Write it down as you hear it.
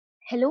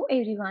Hello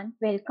everyone,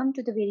 welcome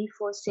to the very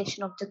first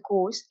session of the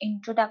course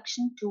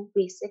Introduction to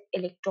Basic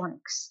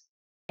Electronics.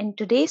 In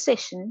today's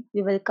session,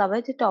 we will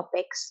cover the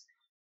topics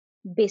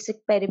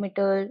Basic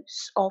Parameters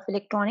of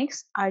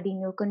Electronics,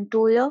 Arduino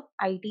Controller,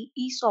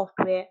 IDE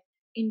software,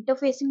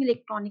 interfacing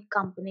electronic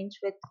components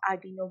with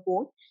Arduino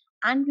board,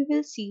 and we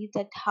will see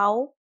that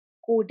how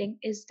coding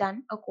is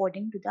done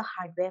according to the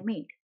hardware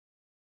made.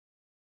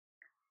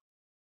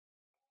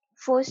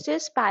 First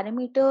is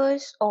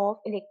parameters of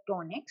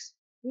electronics.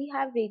 We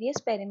have various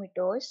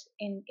parameters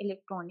in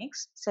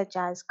electronics such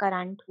as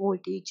current,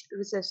 voltage,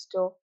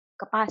 resistor,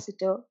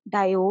 capacitor,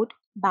 diode,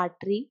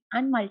 battery,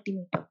 and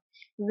multimeter.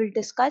 We will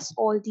discuss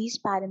all these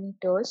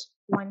parameters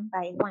one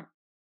by one.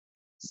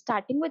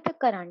 Starting with the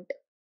current.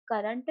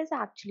 Current is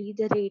actually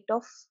the rate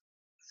of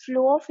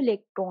flow of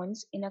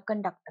electrons in a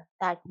conductor.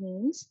 That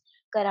means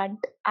current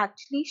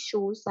actually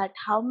shows that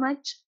how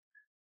much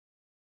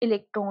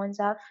electrons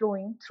are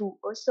flowing through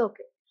a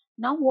circuit.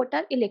 Now, what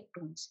are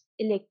electrons?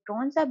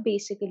 Electrons are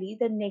basically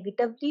the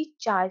negatively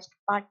charged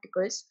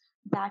particles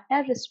that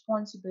are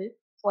responsible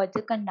for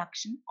the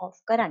conduction of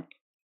current.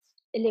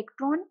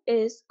 Electron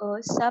is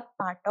a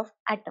subpart of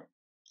atom.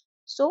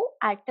 So,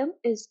 atom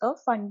is a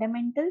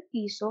fundamental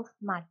piece of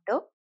matter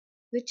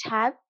which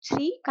have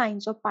three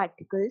kinds of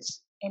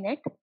particles in it,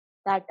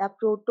 that are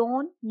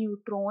proton,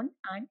 neutron,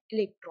 and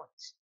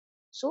electrons.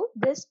 So,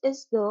 this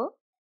is the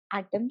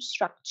atom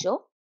structure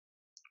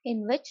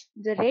in which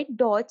the red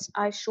dots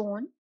are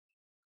shown,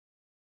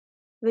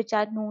 which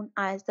are known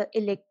as the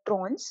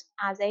electrons.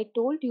 As I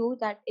told you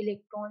that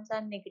electrons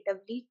are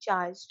negatively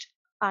charged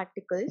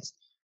particles,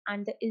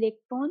 and the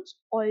electrons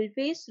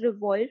always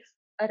revolve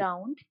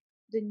around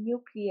the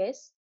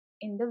nucleus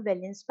in the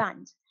valence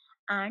bands,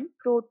 and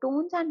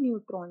protons and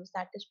neutrons,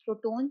 that is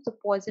protons, the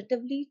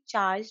positively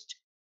charged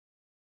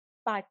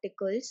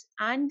particles,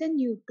 and the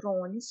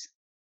neutrons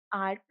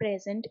are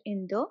present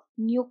in the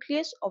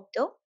nucleus of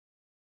the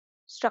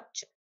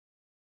structure.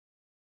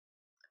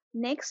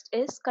 Next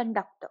is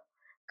conductor.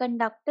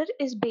 Conductor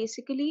is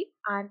basically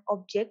an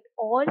object,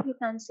 or you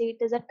can say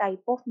it is a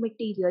type of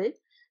material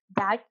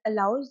that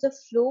allows the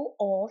flow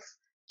of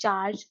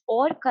charge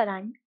or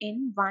current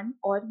in one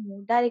or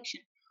more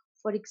direction.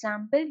 For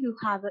example, you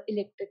have an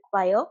electric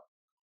wire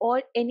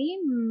or any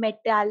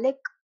metallic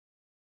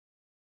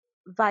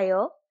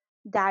wire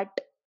that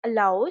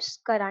allows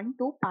current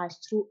to pass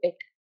through it.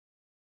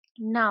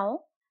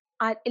 Now,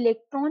 our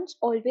electrons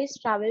always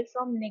travel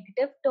from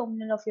negative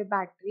terminal of your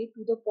battery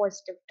to the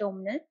positive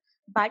terminal,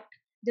 but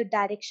the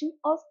direction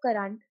of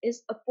current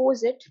is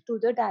opposite to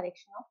the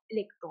direction of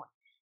electron.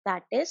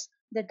 That is,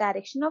 the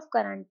direction of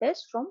current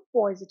is from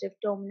positive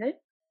terminal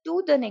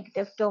to the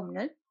negative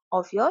terminal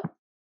of your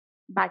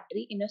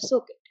battery in a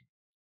circuit.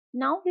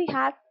 Now we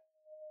have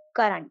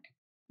current.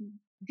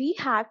 We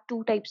have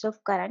two types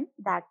of current,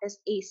 that is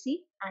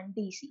AC and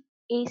DC.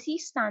 AC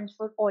stands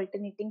for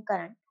alternating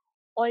current.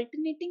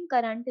 Alternating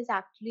current is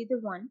actually the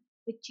one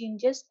which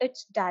changes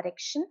its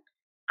direction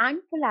and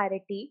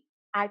polarity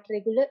at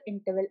regular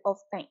interval of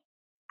time.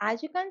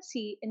 As you can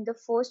see in the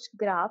first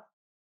graph,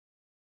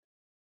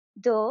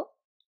 the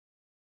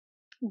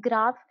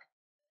graph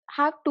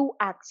have two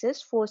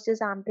axes. First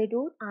is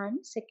amplitude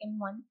and second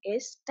one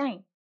is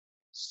time.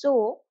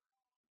 So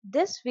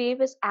this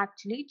wave is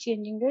actually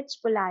changing its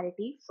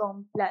polarity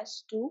from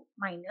plus to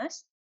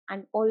minus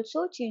and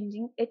also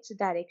changing its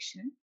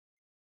direction.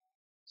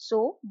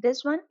 So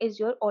this one is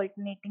your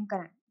alternating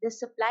current. The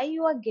supply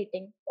you are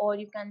getting, or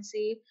you can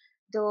say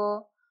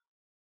the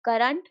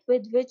current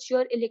with which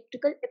your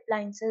electrical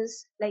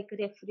appliances like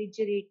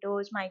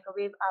refrigerators,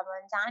 microwave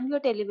ovens, and your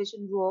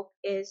television work,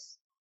 is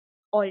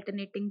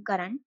alternating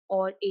current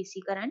or AC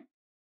current.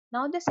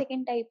 Now the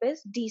second type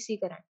is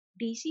DC current.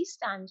 DC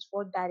stands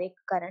for direct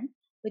current,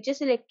 which is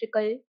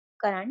electrical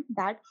current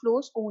that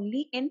flows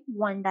only in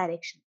one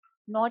direction,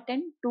 not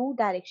in two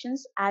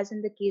directions as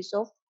in the case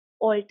of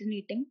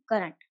alternating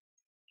current.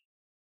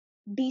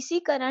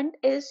 DC current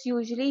is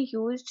usually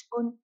used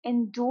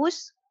in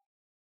those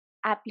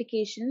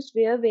applications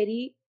where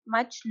very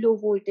much low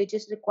voltage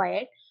is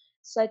required,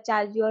 such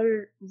as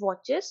your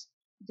watches,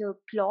 the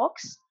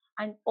clocks,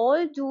 and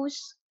all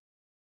those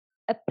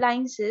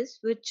appliances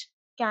which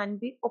can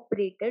be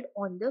operated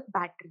on the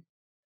battery.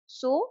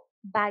 So,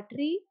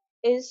 battery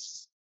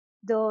is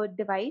the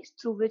device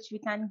through which we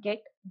can get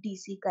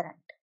DC current.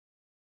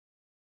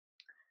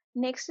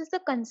 Next is the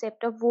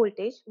concept of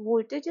voltage.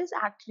 Voltage is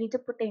actually the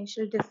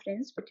potential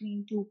difference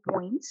between 2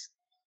 points.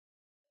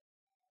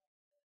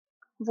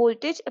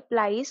 Voltage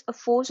applies a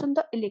force on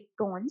the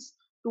electrons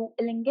to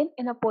elongate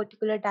in a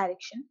particular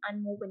direction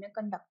and move in a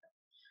conductor.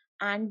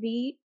 And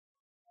we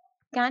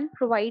can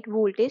provide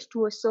voltage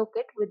to a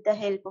circuit with the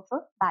help of a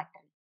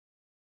battery.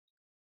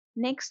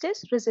 Next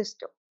is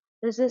resistor.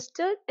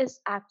 Resistor is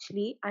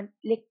actually an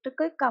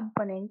electrical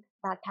component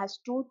that has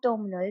two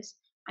terminals,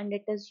 and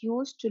it is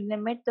used to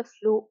limit the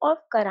flow of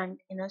current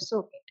in a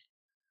circuit.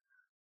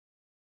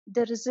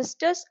 The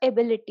resistor's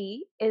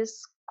ability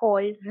is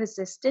called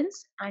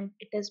resistance, and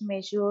it is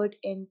measured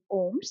in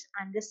ohms,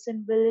 and the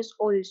symbol is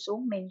also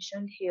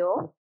mentioned here.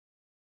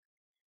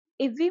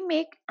 If we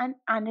make an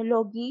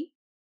analogy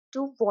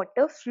to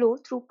water flow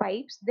through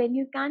pipes, then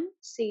you can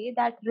say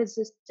that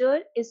resistor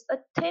is a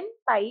thin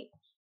pipe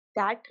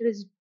that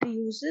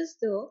reduces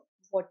the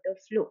water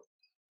flow.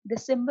 The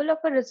symbol of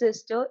a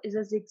resistor is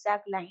a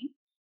zigzag line,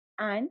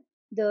 and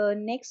the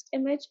next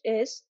image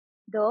is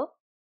the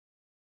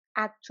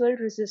actual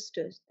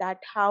resistors, that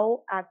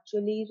how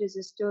actually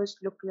resistors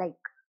look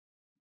like.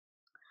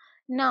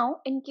 Now,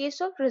 in case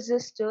of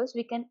resistors,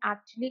 we can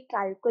actually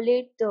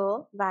calculate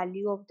the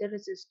value of the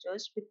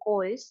resistors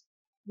because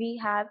we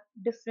have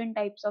different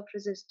types of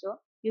resistor.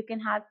 You can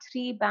have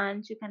 3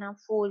 bands, you can have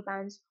 4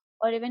 bands,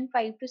 or even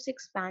 5 to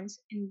 6 bands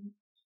in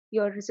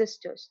your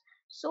resistors.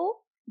 So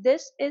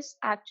this is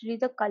actually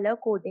the color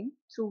coding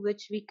through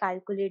which we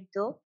calculate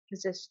the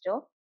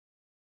resistor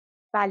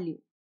value.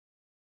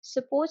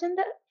 Suppose in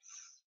the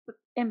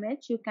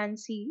image you can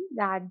see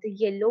that the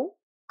yellow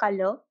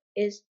color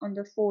is on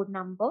the 4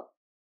 number,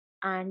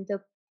 and the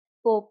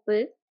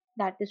purple,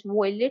 that is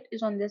violet,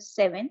 is on the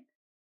 7,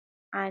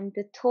 and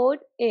the third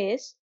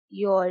is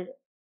your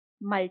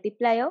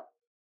multiplier,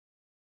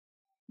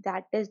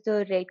 that is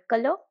the red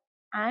color,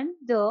 and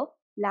the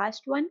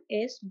last one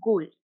is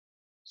gold.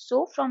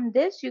 So from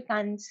this you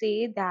can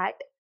say that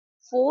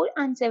 4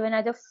 and 7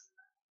 are the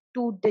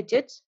two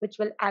digits which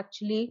will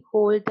actually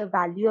hold the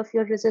value of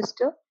your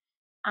resistor,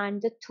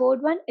 and the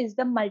third one is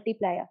the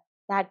multiplier.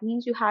 That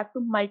means you have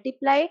to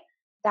multiply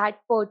that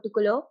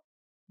particular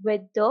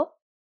with the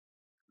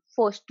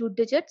first two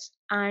digits,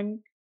 and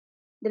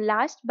the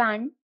last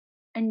band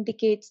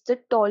indicates the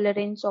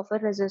tolerance of a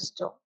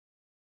resistor.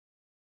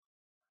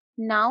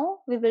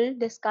 Now we will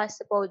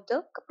discuss about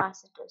the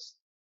capacitors.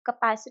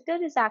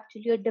 Capacitor is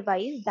actually a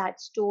device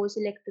that stores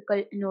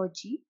electrical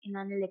energy in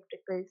an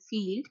electrical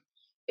field.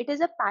 It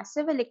is a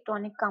passive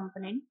electronic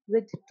component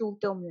with two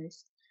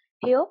terminals.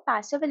 Here,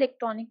 passive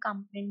electronic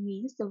component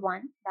means the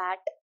one that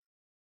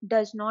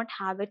does not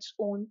have its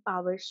own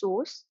power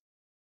source.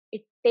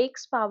 It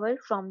takes power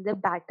from the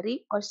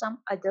battery or some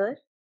other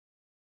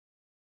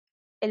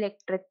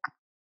electric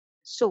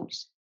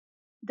source.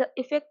 The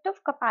effect of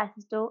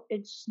capacitor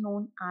is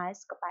known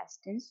as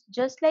capacitance.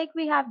 Just like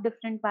we have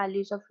different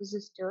values of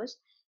resistors,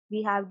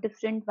 we have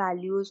different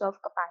values of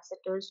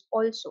capacitors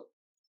also.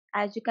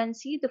 As you can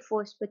see the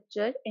first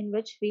picture in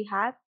which we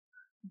have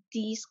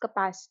these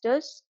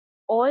capacitors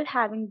all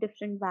having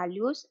different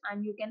values,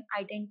 and you can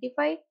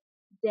identify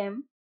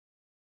them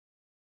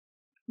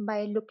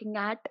by looking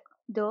at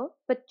the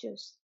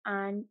pictures.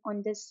 And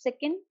on the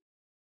second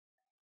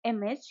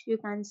image you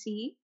can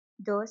see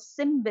the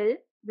symbol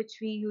which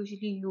we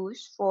usually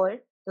use for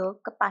the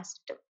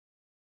capacitor.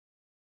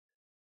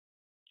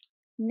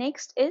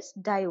 Next is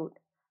diode.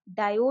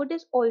 Diode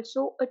is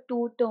also a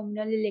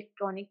two-terminal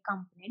electronic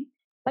component,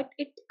 but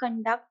it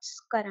conducts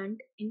current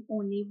in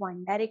only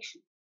one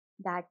direction.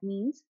 That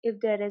means if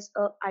there is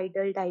a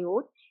idle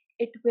diode,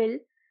 it will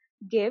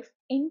give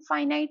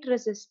infinite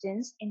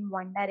resistance in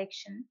one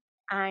direction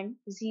and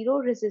zero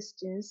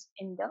resistance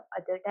in the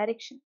other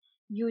direction.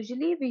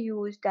 Usually we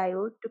use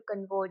diode to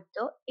convert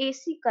the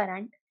AC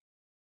current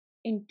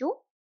into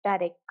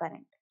direct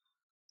current.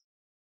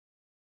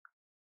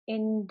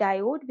 In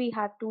diode, we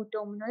have two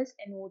terminals,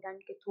 anode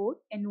and cathode.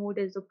 Anode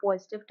is the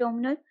positive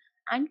terminal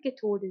and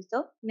cathode is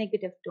the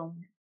negative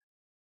terminal.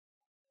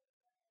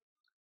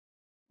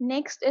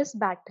 Next is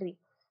battery.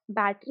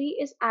 Battery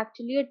is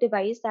actually a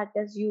device that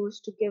is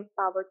used to give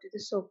power to the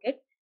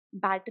circuit.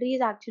 Battery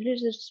is actually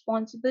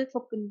responsible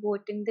for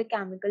converting the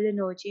chemical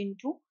energy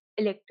into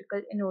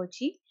electrical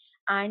energy,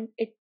 and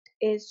it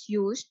is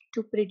used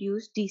to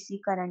produce DC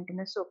current in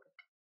a circuit.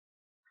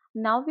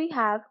 Now we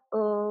have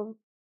a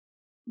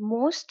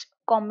most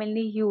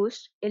commonly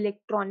used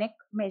electronic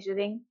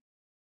measuring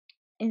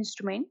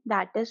instrument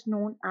that is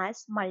known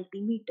as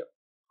multimeter.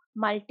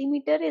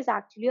 Multimeter is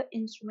actually an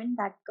instrument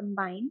that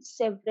combines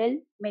several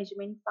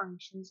measurement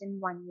functions in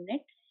one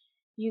unit.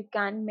 You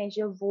can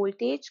measure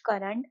voltage,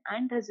 current,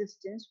 and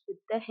resistance with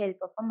the help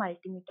of a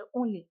multimeter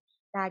only.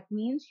 That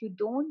means you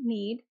don't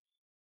need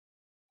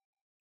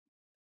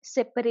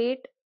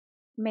separate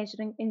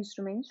measuring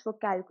instruments for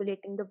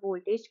calculating the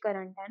voltage,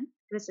 current, and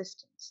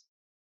resistance.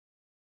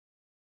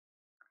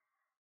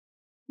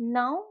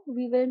 Now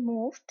we will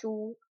move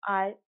to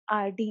our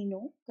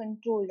Arduino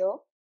controller.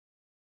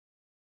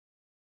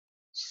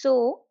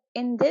 So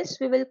in this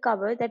we will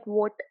cover that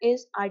what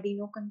is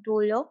Arduino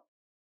controller,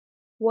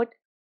 what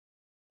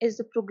is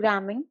the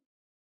programming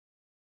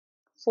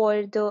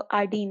for the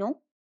Arduino.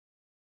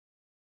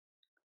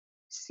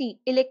 See,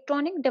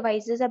 electronic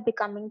devices are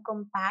becoming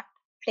compact,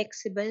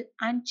 flexible,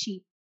 and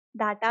cheap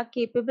that are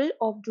capable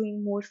of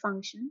doing more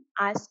function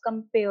as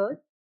compared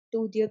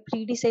to their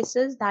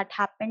predecessors that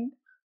happened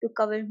to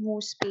cover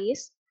more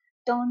space,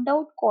 turned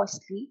out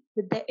costly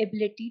with the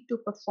ability to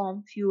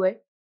perform fewer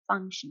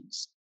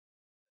functions.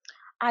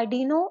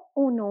 Arduino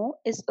Uno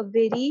is a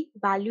very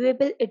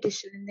valuable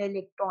addition in the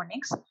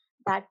electronics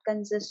that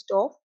consists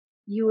of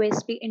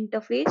USB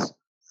interface,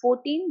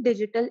 14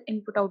 digital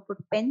input-output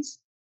pins,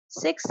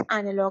 6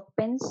 analog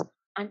pins,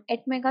 and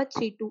ATmega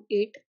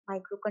 328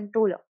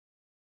 microcontroller.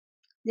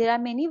 There are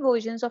many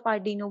versions of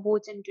Arduino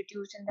boards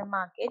introduced in the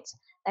markets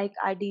like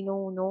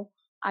Arduino Uno,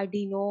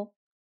 Arduino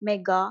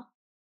Mega,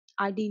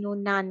 Arduino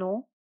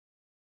Nano.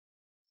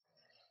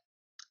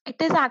 It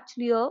is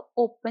actually a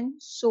open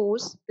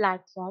source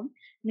platform,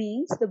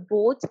 means the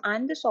boards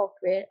and the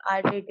software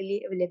are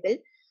readily available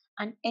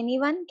and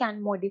anyone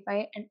can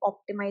modify and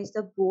optimize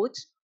the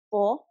boards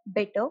for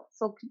better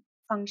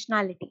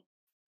functionality.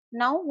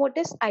 Now, what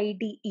is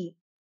IDE?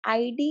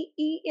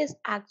 IDE is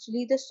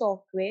actually the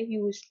software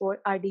used for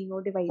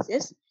Arduino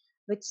devices,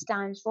 which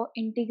stands for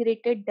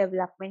Integrated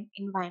Development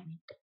Environment,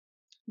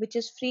 which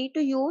is free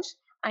to use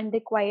and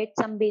required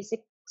some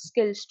basic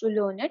skills to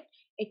learn it.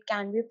 It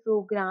can be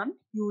programmed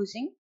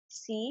using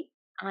C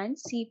and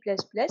C++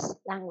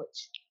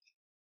 language.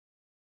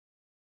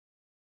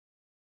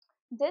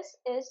 This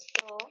is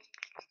the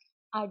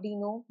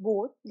Arduino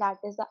board, that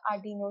is the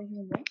Arduino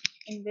Uno,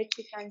 in which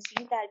you can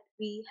see that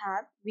we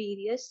have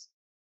various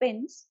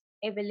pins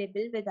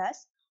available with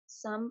us.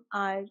 Some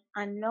are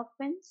analog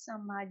pins,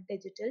 some are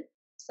digital,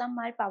 some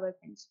are power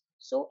pins.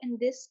 So in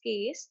this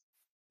case,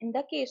 in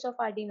the case of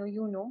Arduino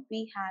Uno,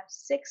 we have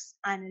 6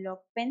 analog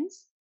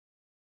pins,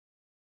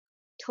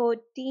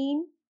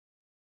 13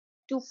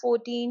 to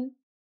 14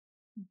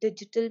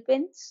 digital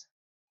pins,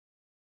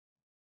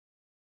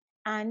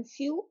 and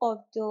few of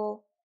the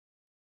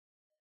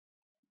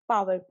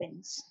power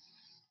pins.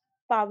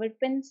 Power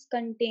pins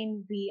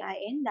contain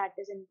VIN, that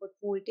is input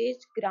voltage,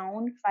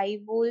 ground 5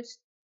 volts,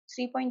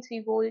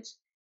 3.3 volts,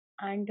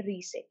 and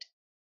reset.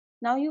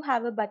 Now you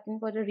have a button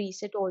for a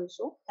reset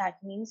also. That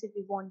means if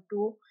you want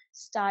to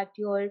start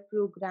your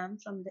program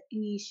from the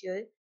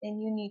initial, then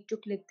you need to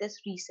click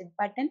this reset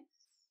button.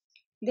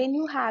 Then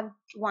you have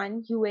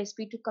one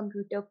USB to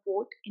computer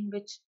port in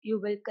which you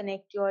will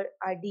connect your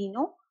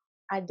Arduino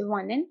at the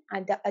one end.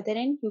 At the other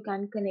end, you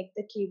can connect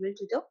the cable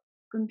to the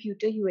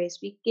computer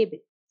USB cable.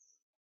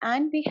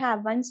 And we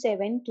have one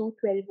 7 to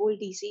 12 volt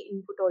DC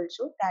input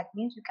also. That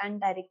means you can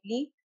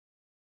directly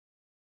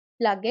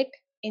plug it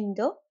in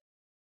the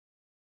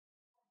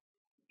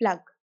plug.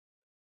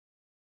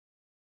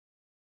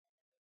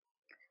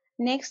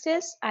 Next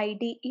is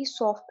IDE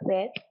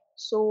software.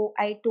 So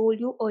I told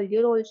you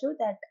earlier also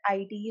that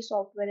IDE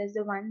software is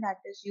the one that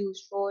is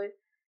used for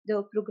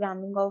the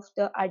programming of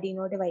the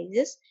Arduino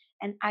devices,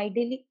 and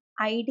IDE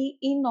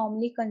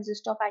normally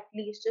consists of at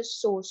least a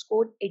source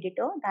code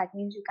editor. That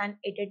means you can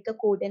edit the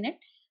code in it,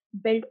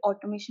 build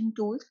automation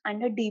tools,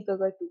 and a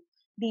debugger too.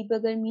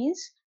 Debugger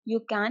means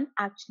you can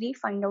actually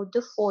find out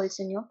the faults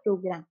in your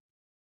program.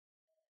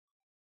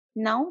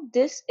 Now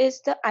this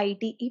is the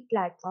IDE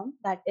platform,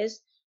 that is,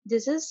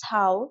 this is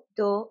how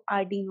the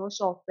Arduino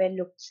software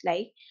looks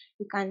like.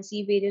 You can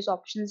see various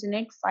options in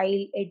it: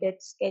 file,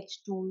 edit,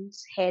 sketch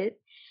tools, help,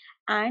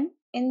 and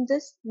in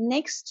this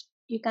next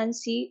you can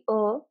see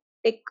a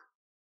tick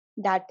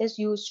that is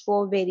used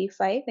for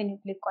verify when you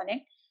click on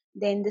it.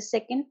 Then the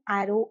second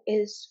arrow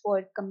is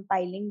for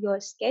compiling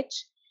your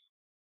sketch,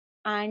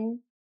 and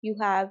you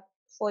have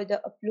for the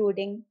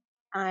uploading,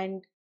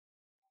 and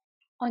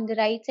on the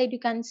right side, you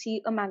can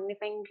see a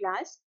magnifying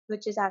glass,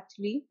 which is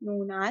actually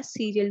known as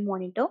serial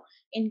monitor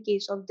in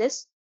case of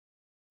this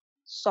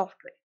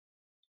software.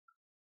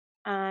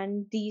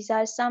 And these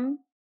are some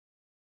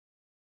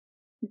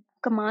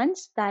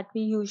commands that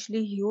we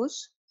usually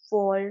use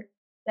for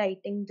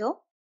writing the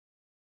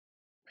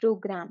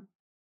program.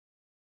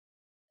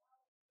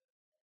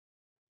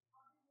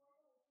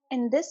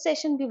 In this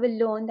session, we will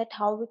learn that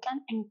how we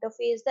can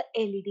interface the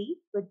LED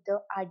with the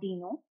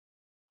Arduino.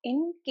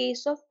 In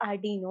case of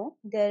Arduino,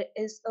 there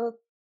is a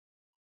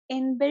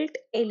inbuilt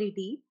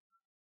LED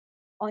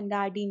on the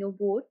Arduino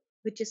board,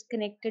 which is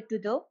connected to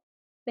the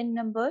pin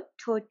number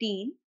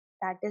 13,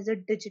 that is a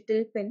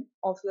digital pin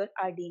of your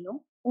Arduino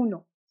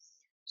Uno.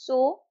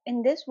 So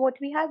in this, what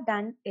we have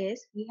done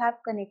is we have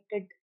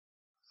connected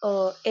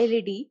a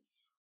LED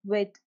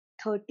with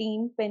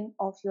 13 pin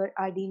of your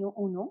Arduino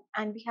Uno,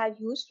 and we have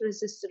used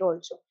resistor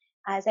also.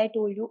 As I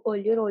told you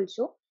earlier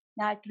also,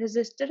 that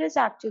resistor is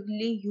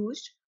actually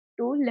used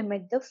to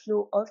limit the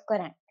flow of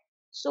current.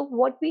 So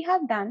what we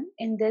have done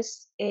in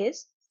this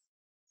is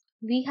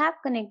we have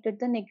connected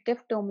the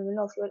negative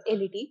terminal of your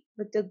LED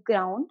with the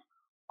ground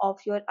of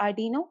your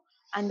Arduino,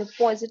 and the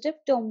positive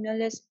terminal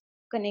is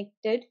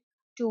connected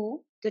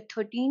to the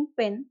 13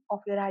 pin of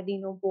your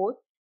Arduino board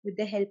with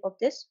the help of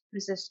this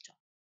resistor.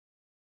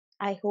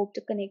 I hope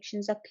the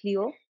connections are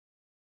clear.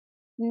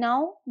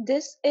 Now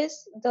this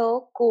is the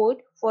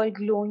code for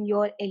glowing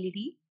your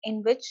LED,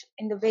 in which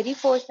in the very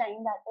first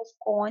line, that is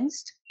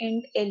const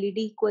int LED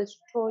equals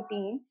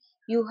 13,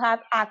 you have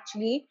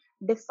actually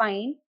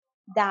defined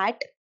that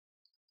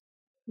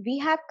we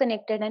have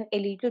connected an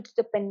LED to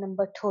the pin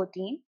number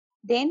 13.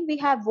 Then we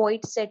have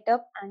void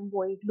setup and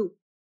void loop.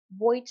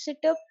 Void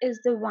setup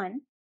is the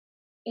one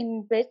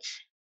in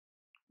which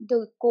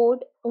the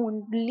code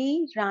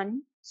only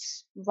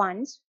runs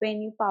once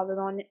when you power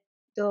on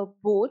the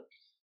board.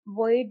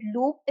 Void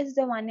loop is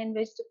the one in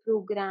which the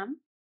program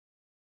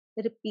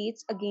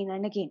repeats again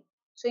and again.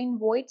 So in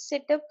void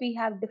setup, we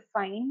have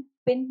defined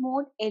pin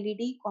mode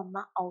LED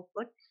comma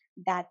output.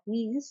 That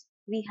means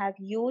we have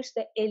used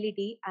the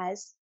LED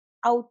as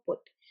output.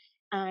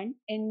 And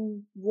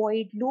in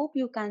void loop,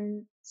 you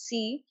can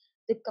see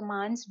the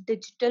commands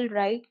digital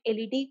write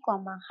LED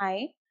comma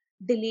high,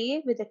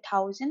 delay with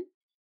 1,000,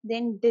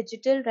 then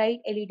digital write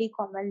LED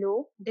comma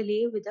low,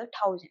 delay with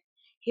 1,000.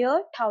 Here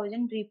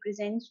 1,000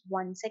 represents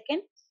 1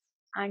 second,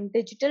 and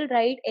digital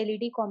write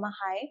LED comma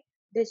high,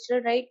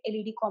 digital write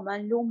LED comma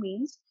low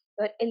means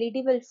your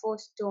LED will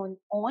first turn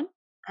on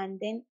and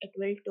then it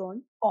will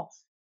turn off.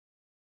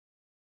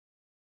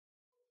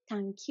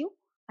 Thank you.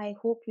 I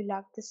hope you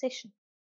loved the session.